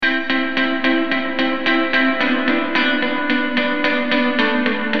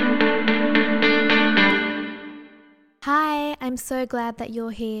So glad that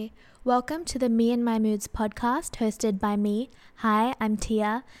you're here. Welcome to the Me and My Moods podcast hosted by me. Hi, I'm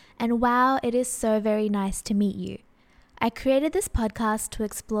Tia, and wow, it is so very nice to meet you. I created this podcast to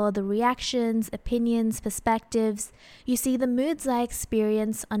explore the reactions, opinions, perspectives. You see the moods I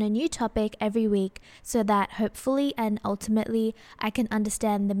experience on a new topic every week so that hopefully and ultimately I can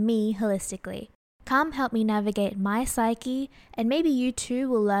understand the me holistically. Come help me navigate my psyche, and maybe you too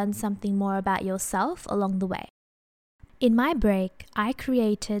will learn something more about yourself along the way. In my break, I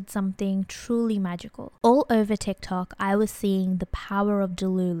created something truly magical. All over TikTok, I was seeing the power of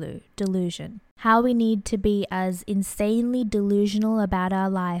delusion. How we need to be as insanely delusional about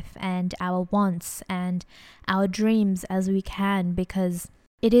our life and our wants and our dreams as we can because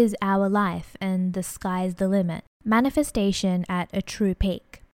it is our life and the sky's the limit. Manifestation at a true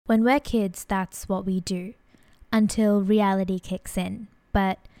peak. When we're kids, that's what we do until reality kicks in.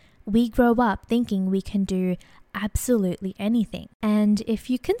 But we grow up thinking we can do absolutely anything. And if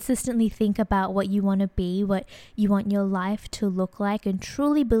you consistently think about what you want to be, what you want your life to look like, and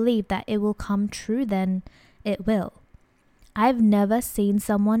truly believe that it will come true, then it will. I've never seen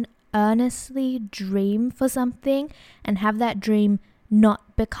someone earnestly dream for something and have that dream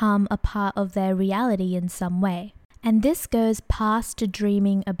not become a part of their reality in some way. And this goes past to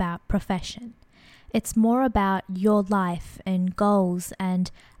dreaming about profession. It's more about your life and goals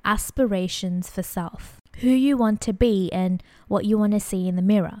and aspirations for self, who you want to be and what you want to see in the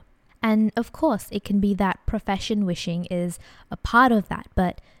mirror. And of course, it can be that profession wishing is a part of that,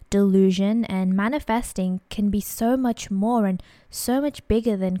 but delusion and manifesting can be so much more and so much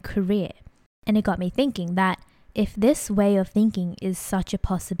bigger than career. And it got me thinking that if this way of thinking is such a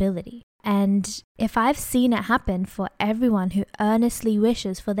possibility, and if I've seen it happen for everyone who earnestly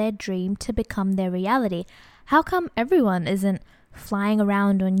wishes for their dream to become their reality, how come everyone isn't flying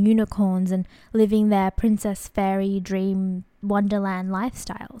around on unicorns and living their princess fairy dream wonderland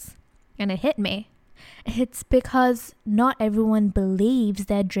lifestyles? And it hit me. It's because not everyone believes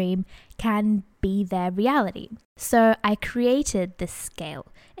their dream can be their reality. So I created this scale.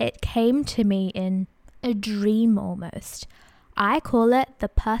 It came to me in a dream almost. I call it the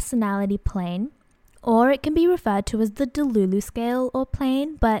personality plane, or it can be referred to as the Delulu scale or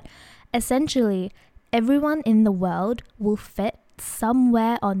plane, but essentially everyone in the world will fit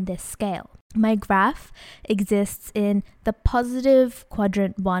somewhere on this scale. My graph exists in the positive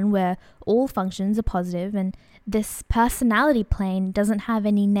quadrant 1 where all functions are positive, and this personality plane doesn't have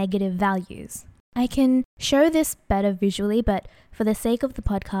any negative values. I can show this better visually, but for the sake of the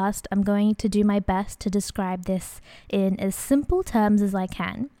podcast, I'm going to do my best to describe this in as simple terms as I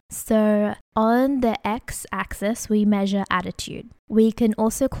can. So on the x-axis, we measure attitude. We can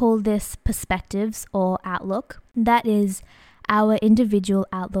also call this perspectives or outlook. That is our individual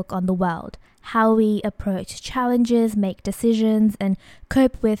outlook on the world, how we approach challenges, make decisions, and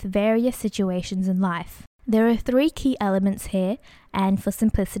cope with various situations in life. There are 3 key elements here, and for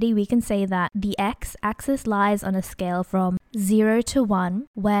simplicity, we can say that the x-axis lies on a scale from 0 to 1,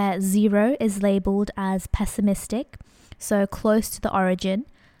 where 0 is labeled as pessimistic, so close to the origin,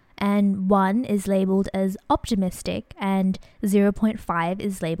 and 1 is labeled as optimistic, and 0.5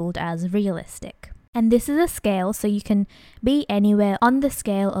 is labeled as realistic. And this is a scale, so you can be anywhere on the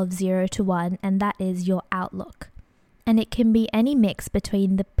scale of 0 to 1, and that is your outlook. And it can be any mix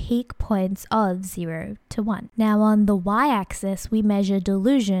between the peak points of 0 to 1. Now on the y-axis, we measure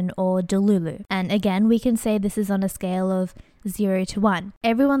delusion or delulu. And again, we can say this is on a scale of 0 to 1.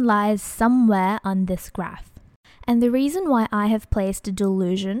 Everyone lies somewhere on this graph. And the reason why I have placed a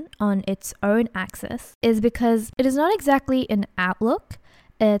delusion on its own axis is because it is not exactly an outlook.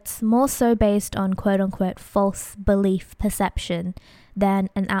 It's more so based on quote-unquote false belief perception than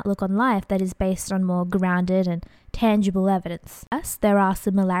an outlook on life that is based on more grounded and tangible evidence. Yes, there are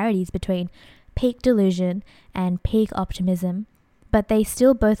similarities between peak delusion and peak optimism, but they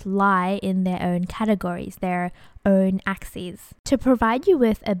still both lie in their own categories, their own axes. To provide you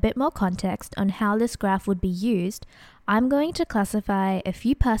with a bit more context on how this graph would be used, I'm going to classify a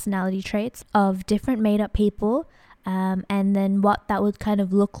few personality traits of different made-up people, and then what that would kind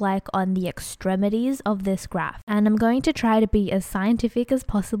of look like on the extremities of this graph. And I'm going to try to be as scientific as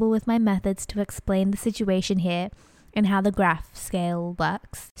possible with my methods to explain the situation here and how the graph scale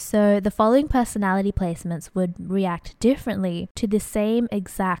works. So the following personality placements would react differently to the same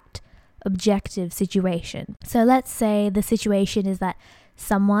exact objective situation. So let's say the situation is that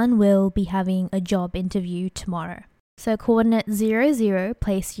someone will be having a job interview tomorrow. So coordinate 0, 0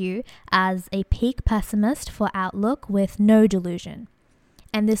 place you as a peak pessimist for outlook with no delusion.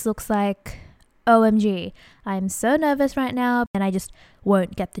 And this looks like, OMG, I'm so nervous right now and I just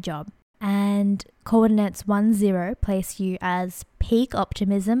won't get the job. And coordinates 1, 0 place you as peak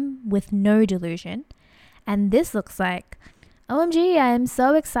optimism with no delusion. And this looks like, OMG, I am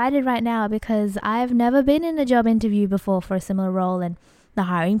so excited right now because I've never been in a job interview before for a similar role, and the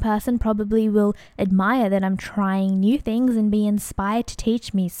hiring person probably will admire that I'm trying new things and be inspired to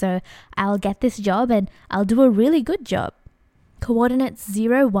teach me, so I'll get this job and I'll do a really good job. Coordinates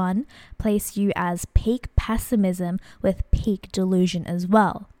 0, 1 place you as peak pessimism with peak delusion as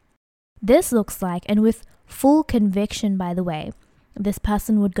well. This looks like, and with full conviction by the way, this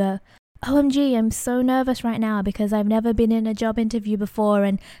person would go, OMG, I'm so nervous right now because I've never been in a job interview before,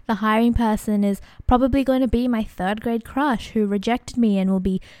 and the hiring person is probably going to be my 3rd grade crush who rejected me and will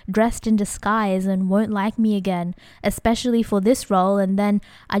be dressed in disguise and won't like me again, especially for this role, and then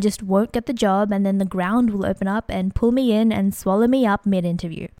I just won't get the job, and then the ground will open up and pull me in and swallow me up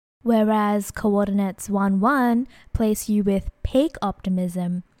mid-interview. Whereas coordinates 1, 1 place you with peak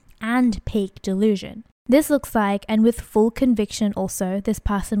optimism and peak delusion. This looks like, and with full conviction also, this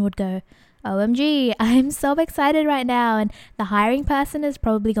person would go, OMG, I'm so excited right now, and the hiring person is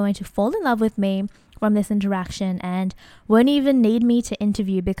probably going to fall in love with me from this interaction and won't even need me to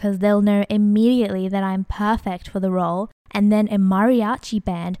interview because they'll know immediately that I'm perfect for the role, and then a mariachi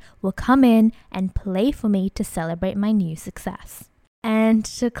band will come in and play for me to celebrate my new success. And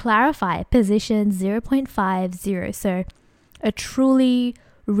to clarify, position 0.50, so a truly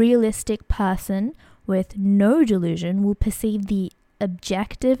realistic person with no delusion will perceive the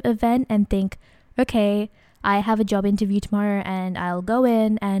objective event and think, okay, I have a job interview tomorrow and I'll go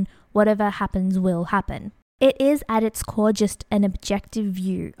in and whatever happens will happen. It is at its core just an objective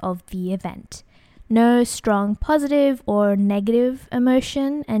view of the event. No strong positive or negative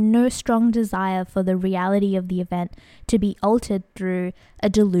emotion and no strong desire for the reality of the event to be altered through a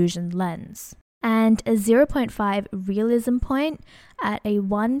delusion lens. And a 0.5 realism point at a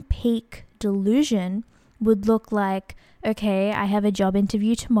 1 peak delusion would look like, okay, I have a job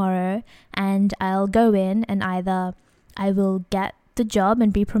interview tomorrow and I'll go in and either I will get the job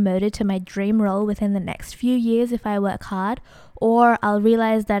and be promoted to my dream role within the next few years if I work hard, or I'll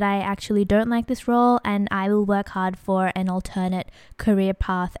realize that I actually don't like this role and I will work hard for an alternate career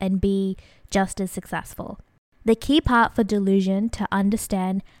path and be just as successful. The key part for delusion to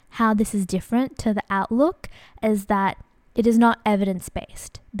understand how this is different to the outlook is that it is not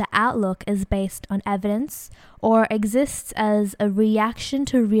evidence-based. The outlook is based on evidence or exists as a reaction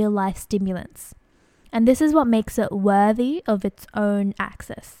to real-life stimulants. And this is what makes it worthy of its own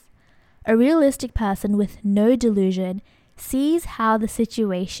axis. A realistic person with no delusion sees how the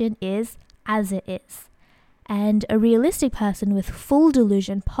situation is as it is. And a realistic person with full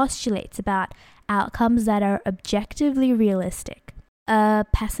delusion postulates about outcomes that are objectively realistic. A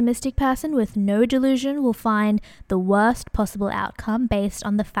pessimistic person with no delusion will find the worst possible outcome based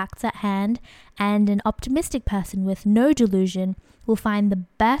on the facts at hand, and an optimistic person with no delusion will find the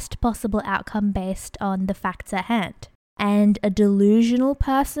best possible outcome based on the facts at hand. And a delusional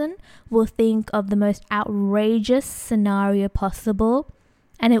person will think of the most outrageous scenario possible,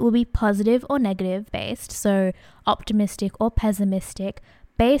 and it will be positive or negative based, so optimistic or pessimistic,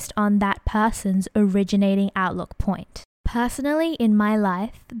 based on that person's originating outlook point. Personally, in my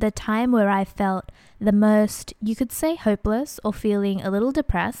life, the time where I felt the most, you could say, hopeless or feeling a little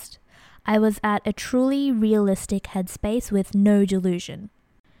depressed, I was at a truly realistic headspace with no delusion.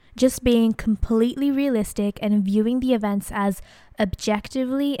 Just being completely realistic and viewing the events as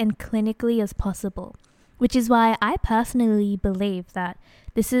objectively and clinically as possible, which is why I personally believe that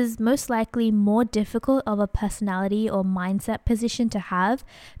this is most likely more difficult of a personality or mindset position to have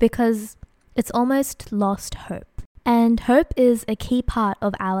because it's almost lost hope. And hope is a key part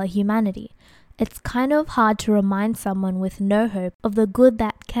of our humanity. It's kind of hard to remind someone with no hope of the good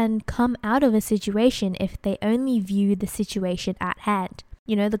that can come out of a situation if they only view the situation at hand.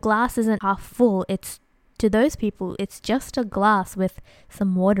 You know, the glass isn't half full. To those people, it's just a glass with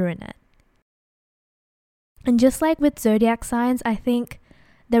some water in it. And just like with zodiac signs, I think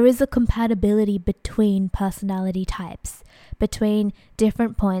there is a compatibility between personality types, between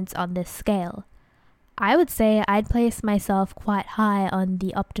different points on this scale. I would say I'd place myself quite high on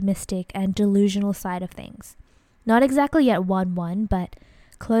the optimistic and delusional side of things. Not exactly at 1-1, but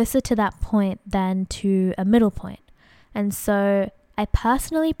closer to that point than to a middle point. And so I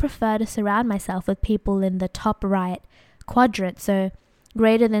personally prefer to surround myself with people in the top right quadrant, so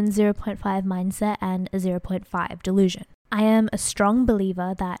greater than 0.5 mindset and a 0.5 delusion. I am a strong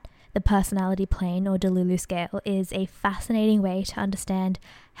believer that the personality plane or Delulu scale is a fascinating way to understand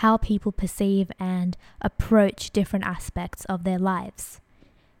how people perceive and approach different aspects of their lives.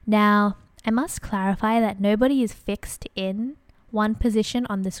 Now, I must clarify that nobody is fixed in one position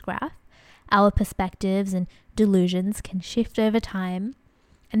on this graph. Our perspectives and delusions can shift over time,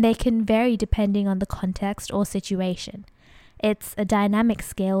 and they can vary depending on the context or situation. It's a dynamic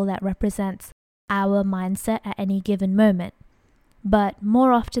scale that represents our mindset at any given moment. But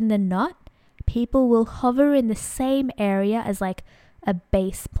more often than not, people will hover in the same area as like a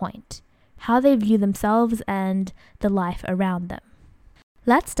base point, how they view themselves and the life around them.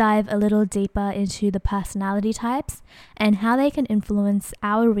 Let's dive a little deeper into the personality types and how they can influence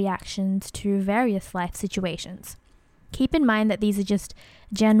our reactions to various life situations. Keep in mind that these are just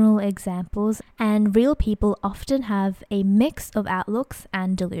general examples, and real people often have a mix of outlooks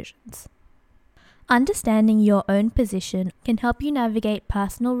and delusions. Understanding your own position can help you navigate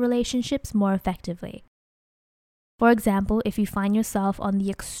personal relationships more effectively. For example, if you find yourself on the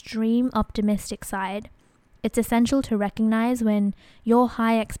extreme optimistic side, it's essential to recognize when your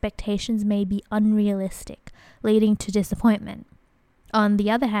high expectations may be unrealistic, leading to disappointment. On the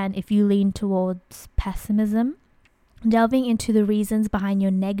other hand, if you lean towards pessimism, delving into the reasons behind your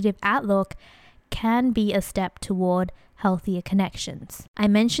negative outlook can be a step toward healthier connections. I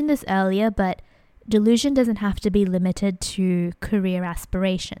mentioned this earlier, but delusion doesn't have to be limited to career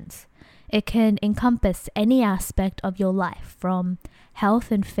aspirations. It can encompass any aspect of your life, from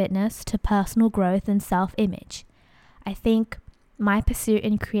health and fitness to personal growth and self-image. I think my pursuit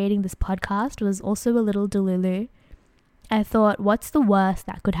in creating this podcast was also a little delulu. I thought, what's the worst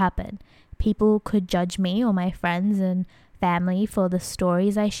that could happen? People could judge me or my friends and family for the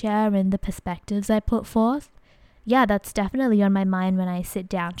stories I share and the perspectives I put forth. Yeah, that's definitely on my mind when I sit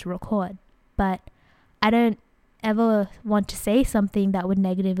down to record. But I don't ever want to say something that would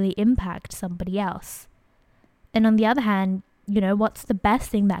negatively impact somebody else. And on the other hand, what's the best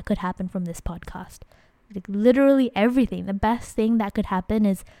thing that could happen from this podcast? Like literally everything. The best thing that could happen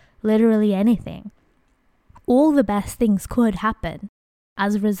is literally anything. All the best things could happen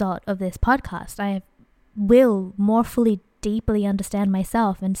as a result of this podcast. I will more fully, deeply understand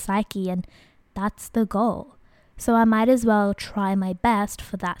myself and psyche, and that's the goal. So I might as well try my best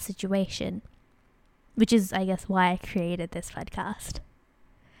for that situation, which is, I guess, why I created this podcast.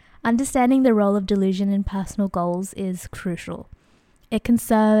 Understanding the role of delusion in personal goals is crucial. It can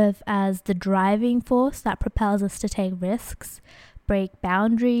serve as the driving force that propels us to take risks, break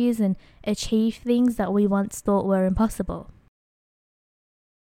boundaries, and achieve things that we once thought were impossible.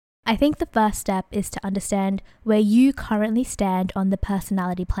 I think the first step is to understand where you currently stand on the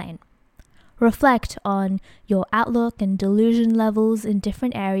personality plane. Reflect on your outlook and delusion levels in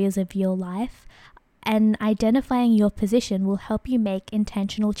different areas of your life, and identifying your position will help you make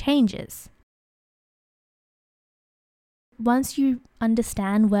intentional changes. Once you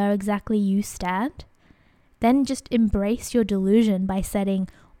understand where exactly you stand, then just embrace your delusion by setting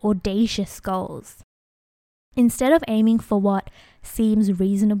audacious goals. Instead of aiming for what seems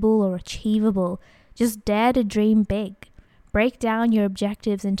reasonable or achievable, just dare to dream big. Break down your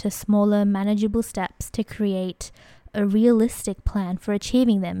objectives into smaller, manageable steps to create a realistic plan for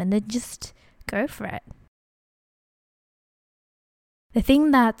achieving them, and then just go for it. The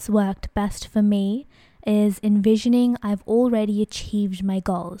thing that's worked best for me is envisioning I've already achieved my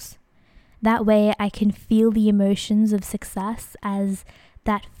goals. That way I can feel the emotions of success, as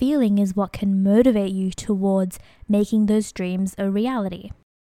that feeling is what can motivate you towards making those dreams a reality.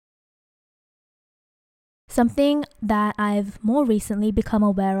 Something that I've more recently become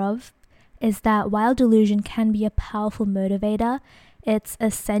aware of is that while delusion can be a powerful motivator, it's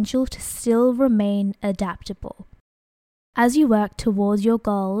essential to still remain adaptable. As you work towards your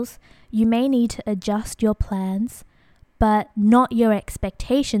goals, you may need to adjust your plans, but not your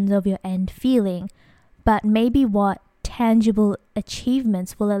expectations of your end feeling, but maybe what tangible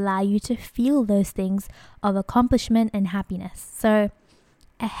achievements will allow you to feel those things of accomplishment and happiness. So,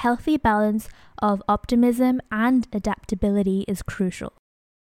 a healthy balance of optimism and adaptability is crucial.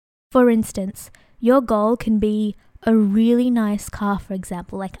 For instance, your goal can be a really nice car, for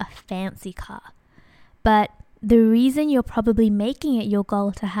example, like a fancy car. But the reason you're probably making it your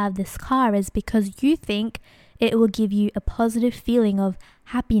goal to have this car is because you think it will give you a positive feeling of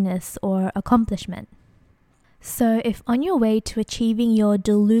happiness or accomplishment. So if on your way to achieving your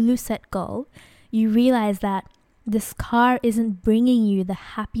Delulu set goal, you realize that this car isn't bringing you the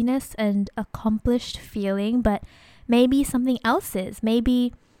happiness and accomplished feeling, but maybe something else is.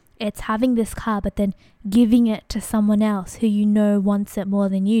 Maybe it's having this car, but then giving it to someone else who you know wants it more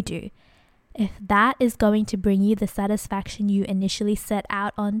than you do. If that is going to bring you the satisfaction you initially set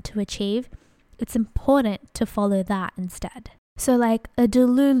out on to achieve, it's important to follow that instead. So like a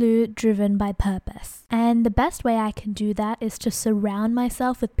Delulu driven by purpose. And the best way I can do that is to surround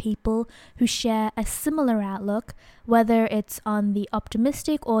myself with people who share a similar outlook, whether it's on the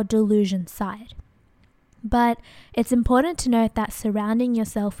optimistic or delusion side. But it's important to note that surrounding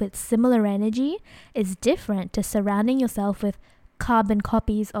yourself with similar energy is different to surrounding yourself with carbon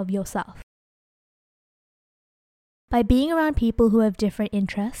copies of yourself. By being around people who have different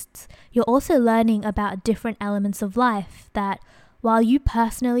interests, you're also learning about different elements of life that, while you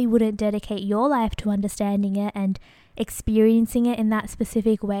personally wouldn't dedicate your life to understanding it and experiencing it in that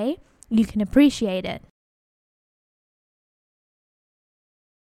specific way, you can appreciate it.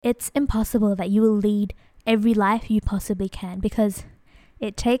 It's impossible that you will lead every life you possibly can, because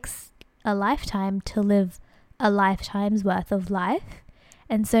it takes a lifetime to live a lifetime's worth of life.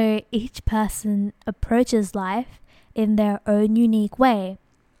 And so each person approaches life in their own unique way.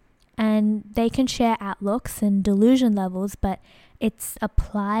 And they can share outlooks and delusion levels, but it's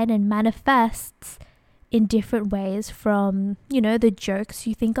applied and manifests in different ways, from, the jokes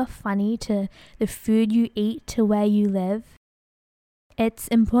you think are funny to the food you eat to where you live. It's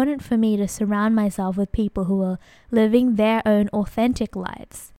important for me to surround myself with people who are living their own authentic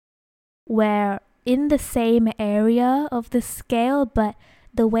lives. We're in the same area of the scale, but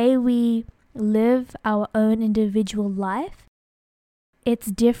the way we live our own individual life, it's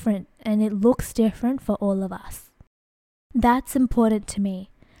different and it looks different for all of us. That's important to me.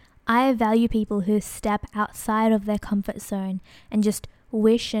 I value people who step outside of their comfort zone and just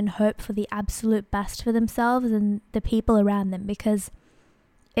wish and hope for the absolute best for themselves and the people around them, because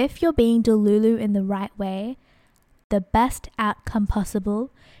if you're being Delulu in the right way, the best outcome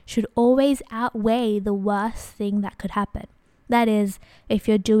possible should always outweigh the worst thing that could happen. That is, if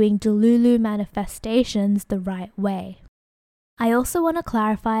you're doing Delulu manifestations the right way. I also want to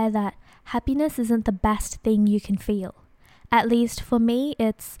clarify that happiness isn't the best thing you can feel. At least for me,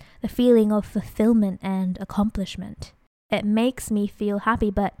 it's the feeling of fulfillment and accomplishment. It makes me feel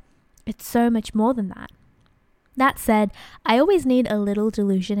happy, but it's so much more than that. That said, I always need a little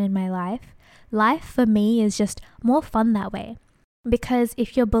delusion in my life. Life for me is just more fun that way. Because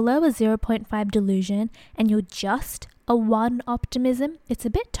if you're below a 0.5 delusion and you're just a 1 optimism, it's a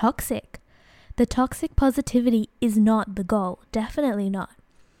bit toxic. The toxic positivity is not the goal, definitely not.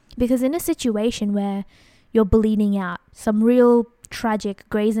 Because in a situation where you're bleeding out, some real tragic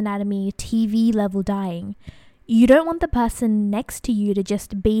Grey's Anatomy TV level dying, you don't want the person next to you to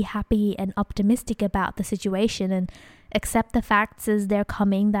just be happy and optimistic about the situation and accept the facts as they're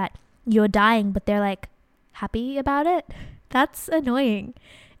coming that you're dying, but they're like happy about it. That's annoying.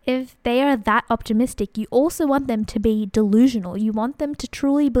 If they are that optimistic, you also want them to be delusional. You want them to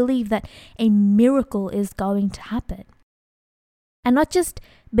truly believe that a miracle is going to happen. And not just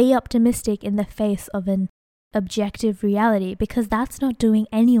be optimistic in the face of an objective reality, because that's not doing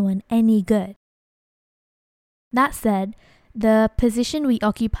anyone any good. That said, the position we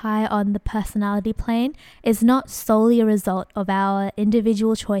occupy on the personality plane is not solely a result of our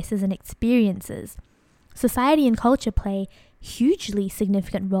individual choices and experiences. Society and culture play hugely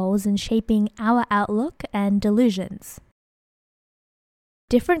significant roles in shaping our outlook and delusions.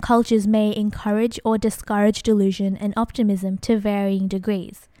 Different cultures may encourage or discourage delusion and optimism to varying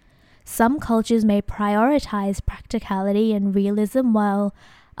degrees. Some cultures may prioritize practicality and realism, while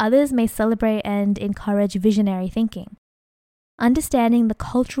others may celebrate and encourage visionary thinking. Understanding the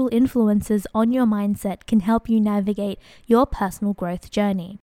cultural influences on your mindset can help you navigate your personal growth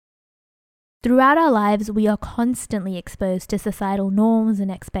journey. Throughout our lives, we are constantly exposed to societal norms and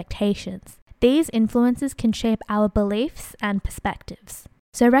expectations. These influences can shape our beliefs and perspectives.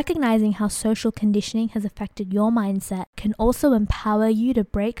 So recognizing how social conditioning has affected your mindset can also empower you to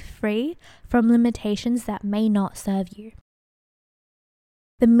break free from limitations that may not serve you.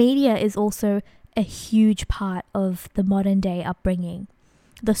 The media is also a huge part of the modern day upbringing.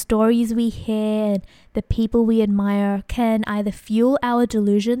 The stories we hear and the people we admire can either fuel our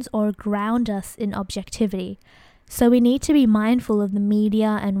delusions or ground us in objectivity. So we need to be mindful of the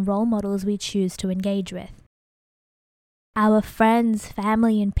media and role models we choose to engage with. Our friends,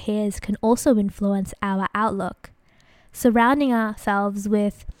 family, and peers can also influence our outlook. Surrounding ourselves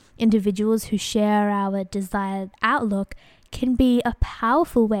with individuals who share our desired outlook can be a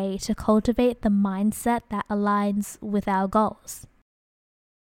powerful way to cultivate the mindset that aligns with our goals.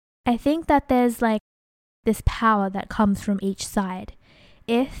 I think that there's this power that comes from each side.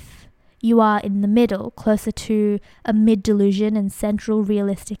 If you are in the middle, closer to a mid-delusion and central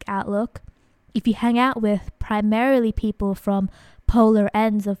realistic outlook, if you hang out with primarily people from polar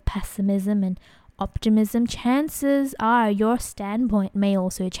ends of pessimism and optimism, chances are your standpoint may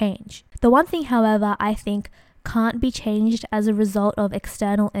also change. The one thing, however, I think can't be changed as a result of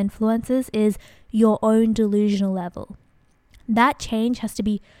external influences is your own delusional level. That change has to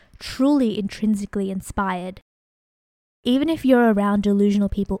be truly intrinsically inspired. Even if you're around delusional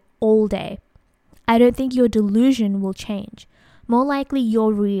people all day, I don't think your delusion will change. More likely,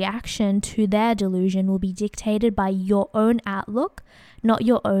 your reaction to their delusion will be dictated by your own outlook, not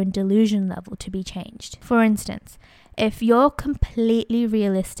your own delusion level to be changed. For instance, if you're completely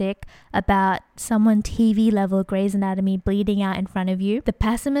realistic about someone TV level Grey's Anatomy bleeding out in front of you, the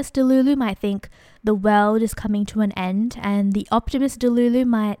pessimist Delulu might think the world is coming to an end, and the optimist Delulu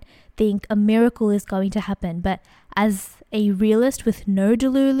might think a miracle is going to happen. But as a realist with no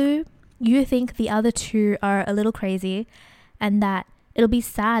Delulu, you think the other two are a little crazy, and that it'll be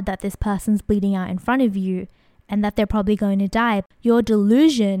sad that this person's bleeding out in front of you and that they're probably going to die. Your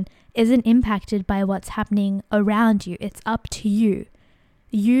delusion isn't impacted by what's happening around you. It's up to you.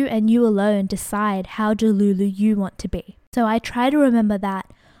 You and you alone decide how delulu you want to be. So I try to remember that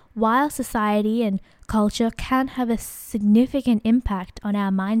while society and culture can have a significant impact on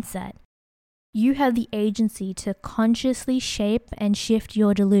our mindset, you have the agency to consciously shape and shift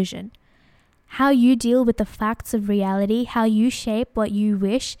your delusion. How you deal with the facts of reality, how you shape what you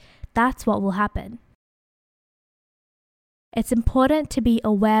wish, that's what will happen. It's important to be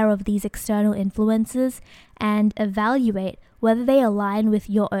aware of these external influences and evaluate whether they align with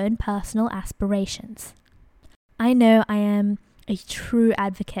your own personal aspirations. I know I am a true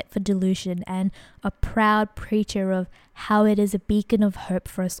advocate for delusion and a proud preacher of how it is a beacon of hope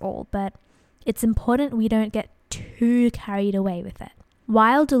for us all, but it's important we don't get too carried away with it.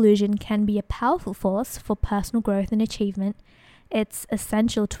 While delusion can be a powerful force for personal growth and achievement, it's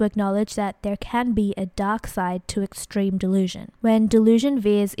essential to acknowledge that there can be a dark side to extreme delusion. When delusion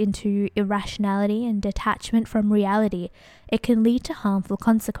veers into irrationality and detachment from reality, it can lead to harmful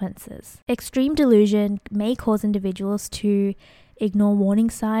consequences. Extreme delusion may cause individuals to ignore warning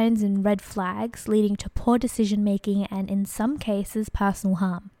signs and red flags, leading to poor decision making and, in some cases, personal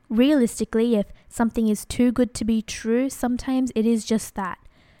harm. Realistically, if something is too good to be true, sometimes it is just that.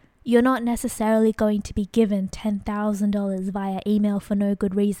 You're not necessarily going to be given $10,000 via email for no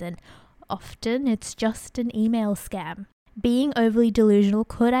good reason. Often, it's just an email scam. Being overly delusional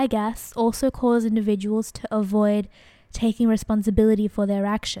could, I guess, also cause individuals to avoid taking responsibility for their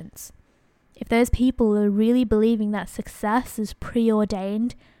actions. If those people are really believing that success is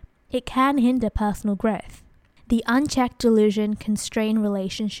preordained, it can hinder personal growth. The unchecked delusion can strain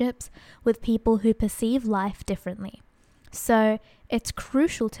relationships with people who perceive life differently. So, it's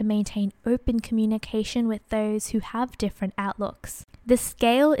crucial to maintain open communication with those who have different outlooks. The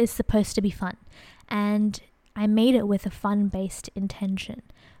scale is supposed to be fun, and I made it with a fun-based intention.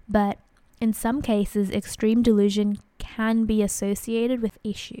 But in some cases, extreme delusion can be associated with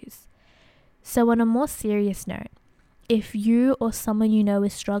issues. So on a more serious note, if you or someone you know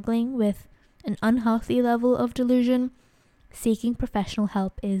is struggling with an unhealthy level of delusion, seeking professional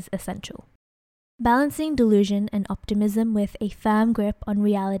help is essential. Balancing delusion and optimism with a firm grip on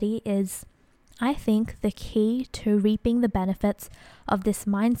reality is, I think, the key to reaping the benefits of this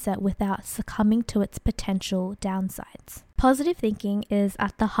mindset without succumbing to its potential downsides. Positive thinking is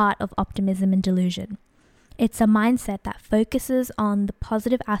at the heart of optimism and delusion. It's a mindset that focuses on the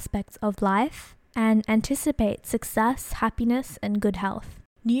positive aspects of life and anticipates success, happiness, and good health.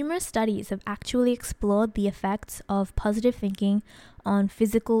 Numerous studies have actually explored the effects of positive thinking on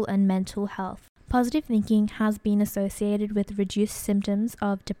physical and mental health. Positive thinking has been associated with reduced symptoms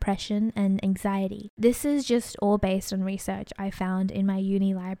of depression and anxiety. This is just all based on research I found in my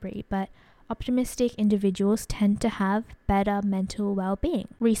uni library, but optimistic individuals tend to have better mental well-being.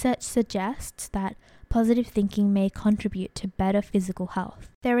 Research suggests that positive thinking may contribute to better physical health.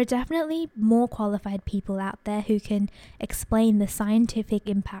 There are definitely more qualified people out there who can explain the scientific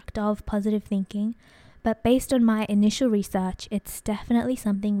impact of positive thinking, but based on my initial research, it's definitely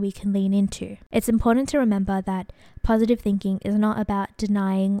something we can lean into. It's important to remember that positive thinking is not about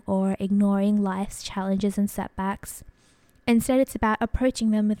denying or ignoring life's challenges and setbacks. Instead, it's about approaching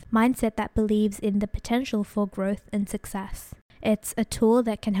them with a mindset that believes in the potential for growth and success. It's a tool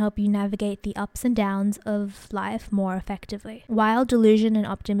that can help you navigate the ups and downs of life more effectively. While delusion and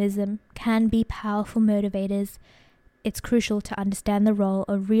optimism can be powerful motivators, it's crucial to understand the role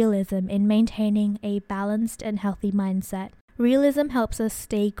of realism in maintaining a balanced and healthy mindset. Realism helps us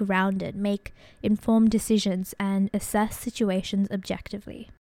stay grounded, make informed decisions, and assess situations objectively.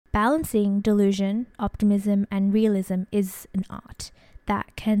 Balancing delusion, optimism, and realism is an art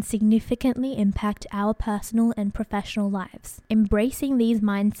that can significantly impact our personal and professional lives. Embracing these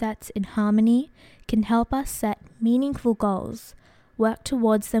mindsets in harmony can help us set meaningful goals, work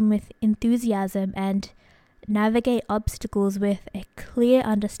towards them with enthusiasm, and navigate obstacles with a clear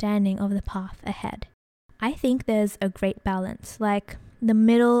understanding of the path ahead. I think there's a great balance, like the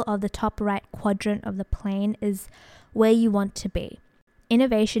middle of the top right quadrant of the plane is where you want to be.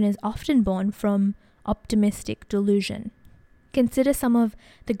 Innovation is often born from optimistic delusion. Consider some of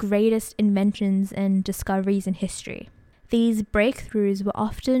the greatest inventions and discoveries in history. These breakthroughs were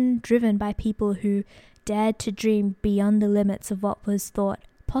often driven by people who dared to dream beyond the limits of what was thought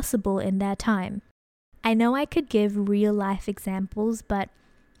possible in their time. I know I could give real-life examples, but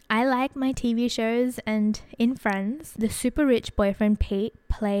I like my TV shows, and in Friends, the super rich boyfriend Pete,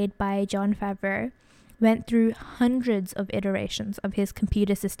 played by Jon Favreau, went through hundreds of iterations of his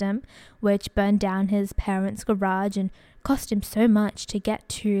computer system, which burned down his parents' garage and cost him so much to get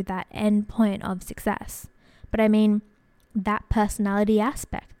to that end point of success. But I mean, that personality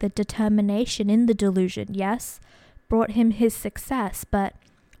aspect, the determination in the delusion, yes, brought him his success, but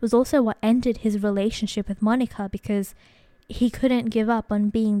was also what ended his relationship with Monica because he couldn't give up on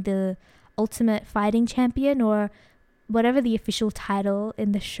being the ultimate fighting champion, or whatever the official title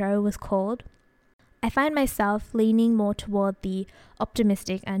in the show was called. I find myself leaning more toward the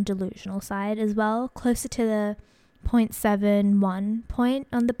optimistic and delusional side as well, closer to the 0.71 point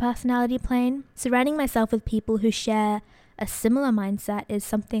on the personality plane. Surrounding myself with people who share a similar mindset is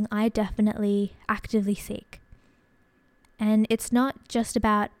something I definitely actively seek. And it's not just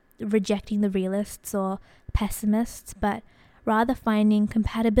about rejecting the realists or pessimists, but rather finding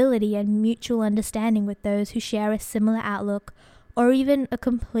compatibility and mutual understanding with those who share a similar outlook or even a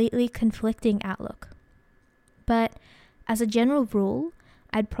completely conflicting outlook. But as a general rule,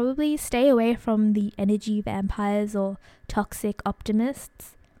 I'd probably stay away from the energy vampires or toxic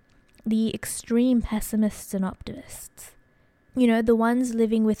optimists, the extreme pessimists and optimists. You know, the ones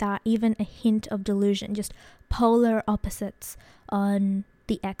living without even a hint of delusion, just polar opposites on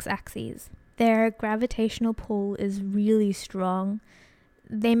the x-axis. Their gravitational pull is really strong.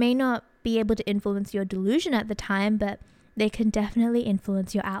 They may not be able to influence your delusion at the time, but they can definitely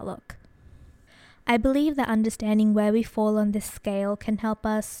influence your outlook. I believe that understanding where we fall on this scale can help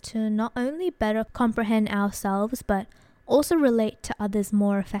us to not only better comprehend ourselves, but also relate to others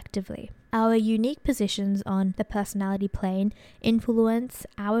more effectively. Our unique positions on the personality plane influence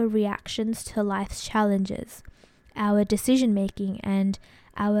our reactions to life's challenges, our decision-making, and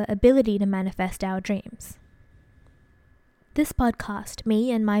our ability to manifest our dreams. This podcast,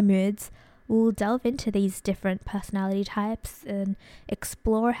 Me and My Moods, will delve into these different personality types and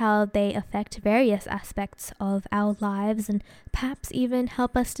explore how they affect various aspects of our lives, and perhaps even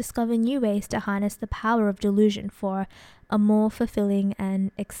help us discover new ways to harness the power of delusion for a more fulfilling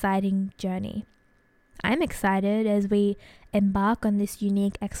and exciting journey. I'm excited as we embark on this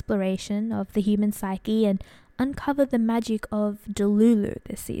unique exploration of the human psyche and uncover the magic of Delulu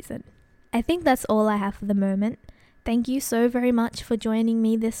this season. I think that's all I have for the moment. Thank you so very much for joining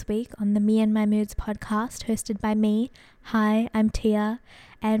me this week on the Me and My Moods podcast hosted by me. Hi, I'm Tia,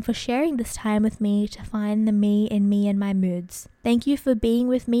 and for sharing this time with me to find the me in me and my moods. Thank you for being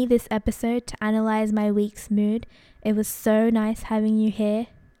with me this episode to analyze my week's mood. It was so nice having you here.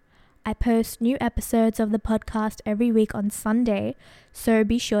 I post new episodes of the podcast every week on Sunday, so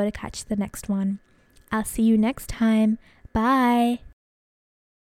be sure to catch the next one. I'll see you next time. Bye!